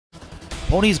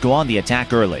Ponies go on the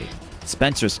attack early.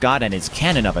 Spencer Scott and his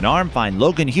cannon of an arm find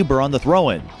Logan Huber on the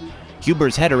throw-in.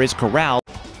 Huber's header is corralled.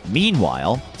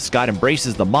 Meanwhile, Scott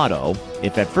embraces the motto,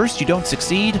 if at first you don't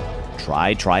succeed,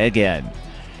 try again.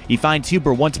 He finds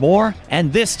Huber once more,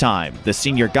 and this time, the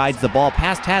senior guides the ball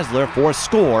past Hasler for a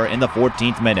score in the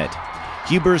 14th minute.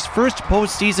 Huber's first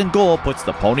postseason goal puts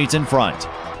the Ponies in front.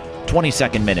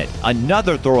 22nd minute,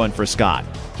 another throw-in for Scott.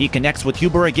 He connects with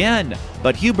Huber again,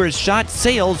 but Huber's shot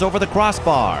sails over the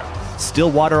crossbar.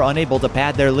 Stillwater unable to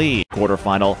pad their lead.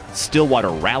 Quarterfinal, Stillwater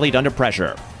rallied under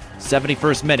pressure.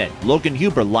 71st minute, Logan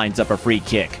Huber lines up a free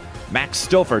kick. Max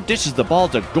Stouffer dishes the ball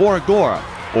to Gora,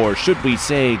 or should we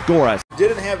say Gora.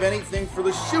 Didn't have anything for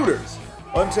the shooters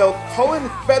until Cullen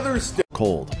Featherstone.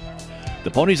 Cold. The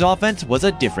Ponies' offense was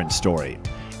a different story.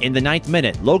 In the 9th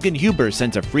minute, Logan Huber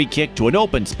sends a free kick to an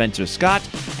open Spencer Scott,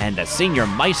 and the senior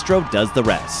maestro does the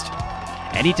rest.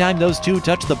 Anytime those two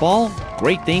touch the ball,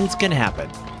 great things can happen.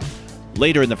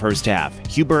 Later in the first half,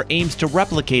 Huber aims to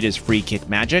replicate his free kick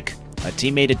magic. A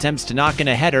teammate attempts to knock in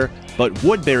a header, but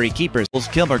Woodbury keeper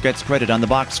Kilmer gets credit on the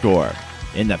box score.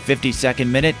 In the 52nd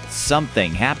minute,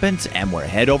 something happens and we're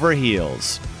head over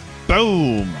heels.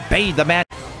 Boom! Bathe the match.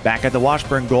 Back at the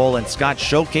Washburn goal, and Scott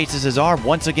showcases his arm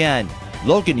once again.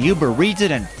 Logan Huber reads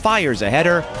it and fires a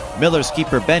header. Miller's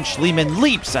keeper Ben Schliemann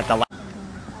leaps at the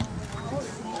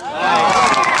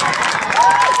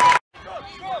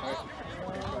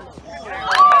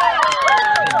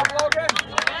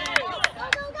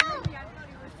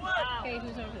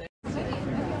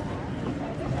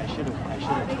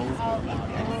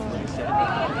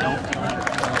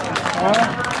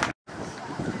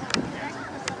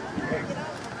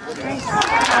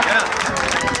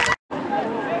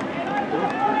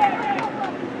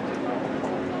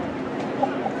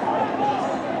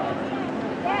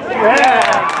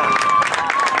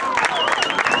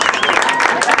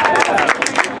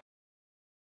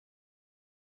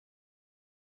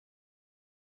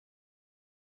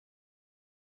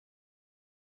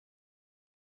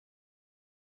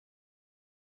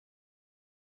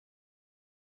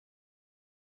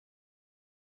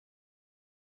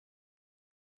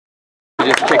You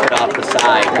just kick it off the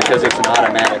side because it's an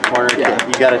automatic corner. Yeah.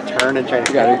 You got to turn and try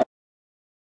to get it.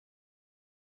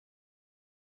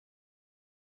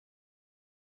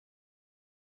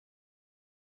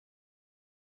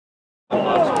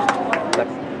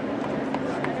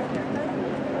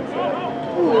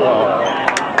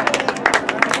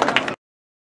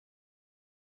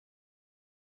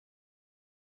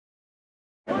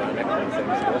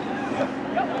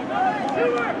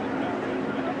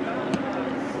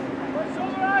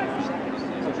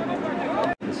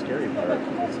 The scary part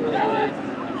is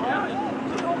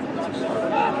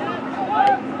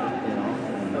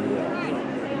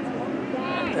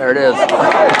there it is. You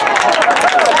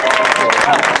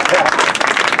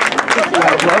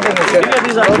got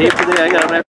these on tape today? I got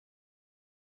them.